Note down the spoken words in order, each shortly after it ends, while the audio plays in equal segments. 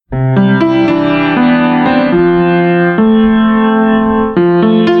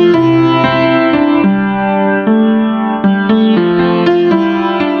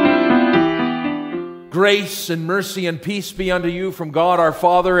mercy and peace be unto you from God our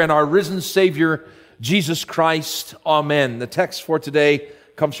Father and our risen Savior, Jesus Christ. Amen. The text for today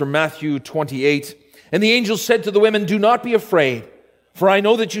comes from Matthew 28. And the angel said to the women, "Do not be afraid, for I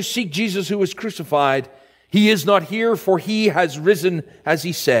know that you seek Jesus who was crucified. He is not here, for he has risen as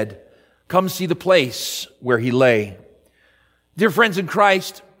he said. Come see the place where he lay." Dear friends in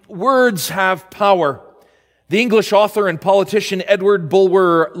Christ, words have power. The English author and politician Edward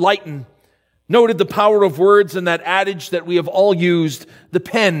Bulwer Lytton noted the power of words in that adage that we have all used, "The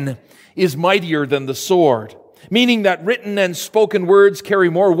pen is mightier than the sword," meaning that written and spoken words carry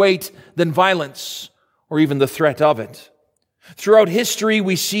more weight than violence or even the threat of it. Throughout history,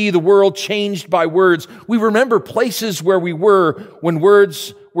 we see the world changed by words. We remember places where we were when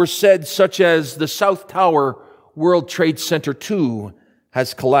words were said, such as the South Tower, World Trade Center 2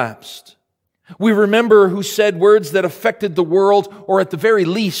 has collapsed. We remember who said words that affected the world, or at the very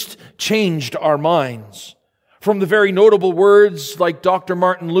least, changed our minds. From the very notable words like Dr.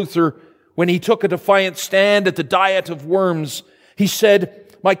 Martin Luther, when he took a defiant stand at the Diet of Worms, he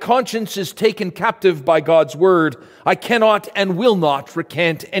said, "My conscience is taken captive by God's word. I cannot and will not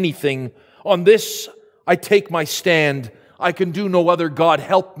recant anything. On this I take my stand. I can do no other. God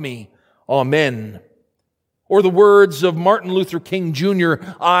help me. Amen." Or the words of Martin Luther King Jr.,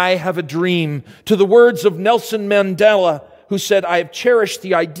 "I have a dream." To the words of Nelson Mandela, who said, "I have cherished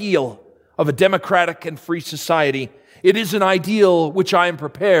the ideal of a democratic and free society. It is an ideal which I am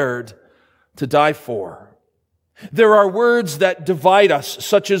prepared to die for." There are words that divide us,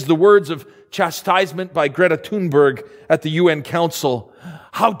 such as the words of chastisement by Greta Thunberg at the UN Council.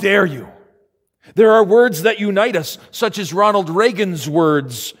 "How dare you?" There are words that unite us, such as Ronald Reagan's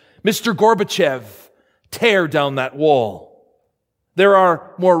words, "Mr. Gorbachev, tear down that wall." There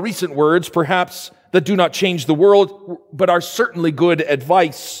are more recent words, perhaps, that do not change the world, but are certainly good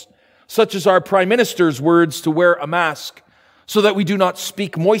advice, such as our Prime Minister's words to wear a mask so that we do not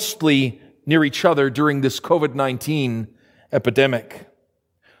speak moistly near each other during this COVID-19 epidemic.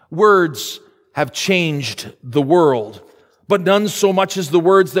 Words have changed the world, but none so much as the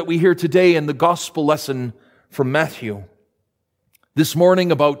words that we hear today in the gospel lesson from Matthew. This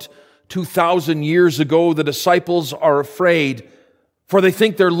morning, about 2,000 years ago, the disciples are afraid, for they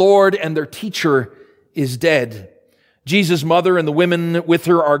think their Lord and their teacher is dead. Jesus' mother and the women with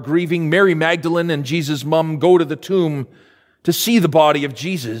her are grieving. Mary Magdalene and Jesus' mom go to the tomb to see the body of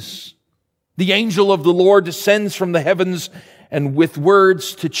Jesus. The angel of the Lord descends from the heavens and with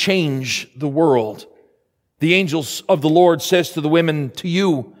words to change the world. The angel of the Lord says to the women, "To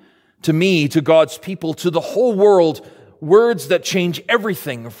you, to me, to God's people, to the whole world," words that change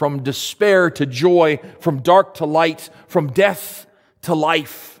everything from despair to joy, from dark to light, from death to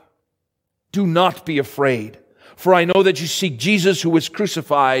life. "Do not be afraid, for I know that you seek Jesus who was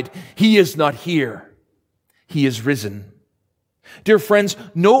crucified. He is not here. He is risen." Dear friends,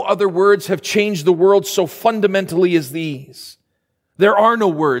 no other words have changed the world so fundamentally as these. There are no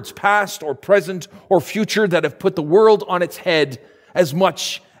words, past or present or future, that have put the world on its head as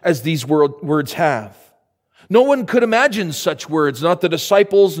much as these words have. No one could imagine such words, not the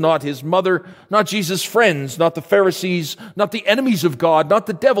disciples, not his mother, not Jesus' friends, not the Pharisees, not the enemies of God, not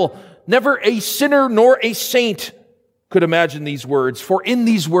the devil. Never a sinner nor a saint could imagine these words, for in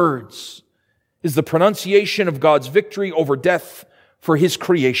these words is the pronunciation of God's victory over death for his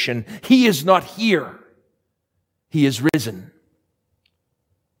creation. He is not here. He is risen.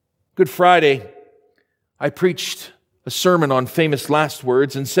 Good Friday, I preached a sermon on famous last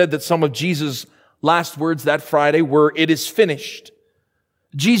words and said that some of Jesus' last words that Friday were, "It is finished."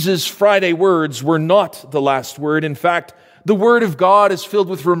 Jesus' Friday words were not the last word. In fact, the Word of God is filled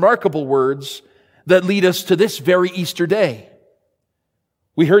with remarkable words that lead us to this very Easter day.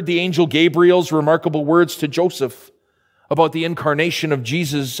 We heard the angel Gabriel's remarkable words to Joseph about the incarnation of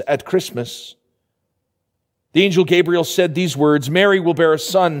Jesus at Christmas. The angel Gabriel said these words, "Mary will bear a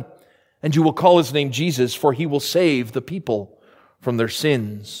son, and you will call his name Jesus, for he will save the people from their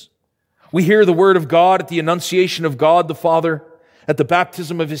sins." We hear the word of God at the annunciation of God the Father, at the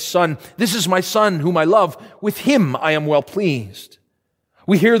baptism of his Son. "This is my Son whom I love. With him I am well pleased."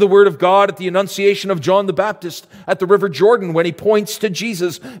 We hear the word of God at the annunciation of John the Baptist at the River Jordan when he points to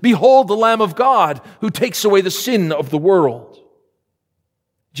Jesus. "Behold the Lamb of God who takes away the sin of the world."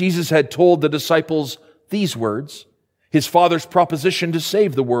 Jesus had told the disciples these words, his Father's proposition to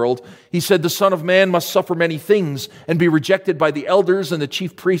save the world. He said, "The Son of Man must suffer many things and be rejected by the elders and the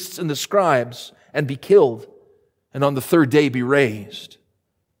chief priests and the scribes and be killed, and on the third day be raised."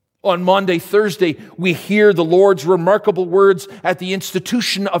 On Maundy Thursday, we hear the Lord's remarkable words at the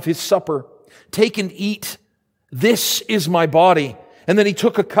institution of his supper. "Take and eat. This is my body." And then he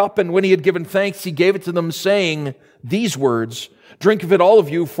took a cup, and when he had given thanks, he gave it to them, saying these words, "Drink of it, all of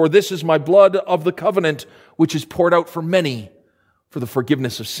you, for this is my blood of the covenant, which is poured out for many for the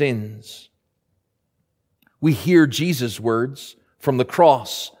forgiveness of sins." We hear Jesus' words from the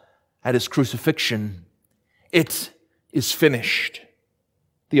cross at his crucifixion. It is finished.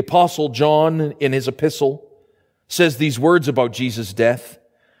 The Apostle John, in his epistle, says these words about Jesus' death.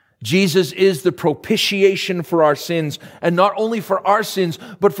 Jesus is the propitiation for our sins, and not only for our sins,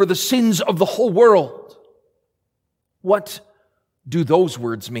 but for the sins of the whole world. What do those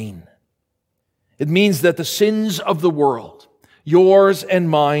words mean? It means that the sins of the world, yours and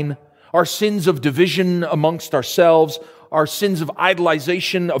mine, our sins of division amongst ourselves, our sins of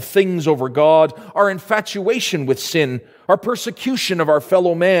idolization of things over God, our infatuation with sin, our persecution of our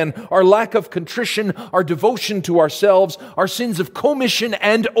fellow man, our lack of contrition, our devotion to ourselves, our sins of commission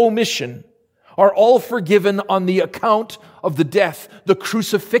and omission, are all forgiven on the account of the death, the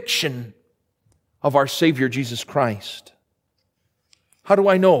crucifixion of our Savior Jesus Christ. How do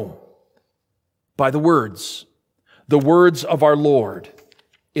I know? By the words of our Lord,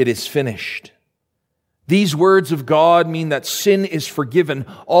 "It is finished." These words of God mean that sin is forgiven,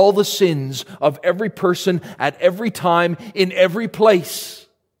 all the sins of every person at every time, in every place.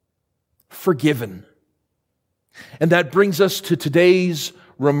 Forgiven. And that brings us to today's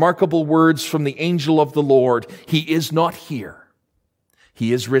remarkable words from the angel of the Lord. He is not here.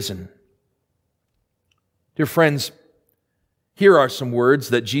 He is risen. Dear friends, here are some words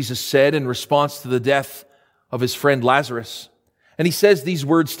that Jesus said in response to the death of his friend Lazarus. And he says these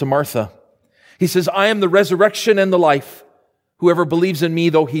words to Martha. He says, "I am the resurrection and the life. Whoever believes in me,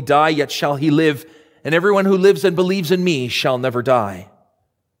 though he die, yet shall he live. And everyone who lives and believes in me shall never die."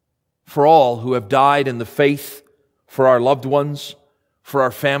 For all who have died in the faith, for our loved ones, for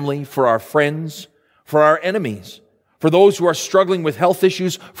our family, for our friends, for our enemies, for those who are struggling with health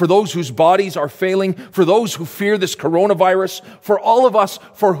issues, for those whose bodies are failing, for those who fear this coronavirus, for all of us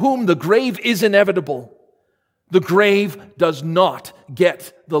for whom the grave is inevitable, the grave does not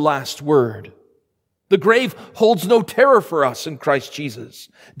get the last word. The grave holds no terror for us in Christ Jesus.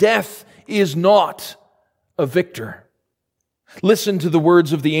 Death is not a victor. Listen to the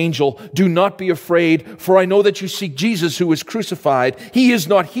words of the angel. "Do not be afraid, for I know that you seek Jesus who was crucified. He is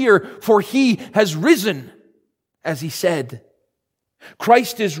not here, for he has risen, as he said."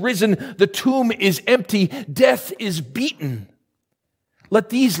 Christ is risen. The tomb is empty. Death is beaten.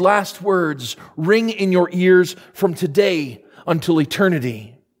 Let these last words ring in your ears from today until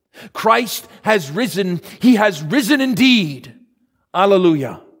eternity. Christ has risen. He has risen indeed.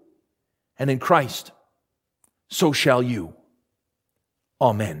 Alleluia. And in Christ, so shall you.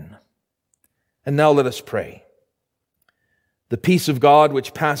 Amen. And now let us pray. The peace of God,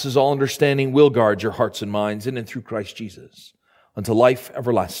 which passes all understanding, will guard your hearts and minds in and through Christ Jesus unto life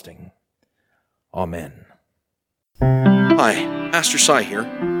everlasting. Amen. Hi, Pastor Cy here.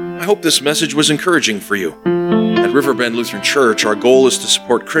 I hope this message was encouraging for you. At Riverbend Lutheran Church, our goal is to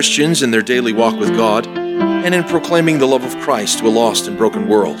support Christians in their daily walk with God and in proclaiming the love of Christ to a lost and broken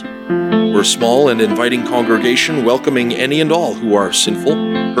world. We're a small and inviting congregation, welcoming any and all who are sinful,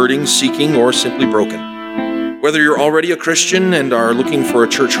 hurting, seeking, or simply broken. Whether you're already a Christian and are looking for a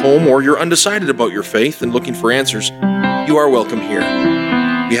church home, or you're undecided about your faith and looking for answers, you are welcome here.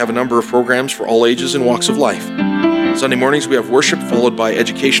 We have a number of programs for all ages and walks of life. Sunday mornings we have worship followed by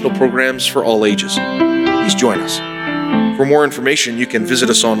educational programs for all ages. Please join us. For more information, you can visit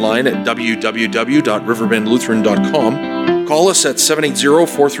us online at www.riverbendlutheran.com, call us at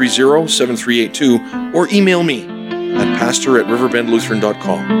 780-430-7382, or email me at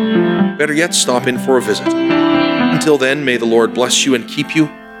pastor@riverbendlutheran.com. Better yet, stop in for a visit. Until then, may the Lord bless you and keep you.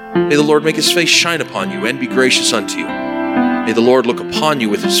 May the Lord make his face shine upon you and be gracious unto you. May the Lord look upon you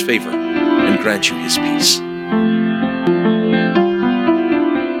with his favor and grant you his peace.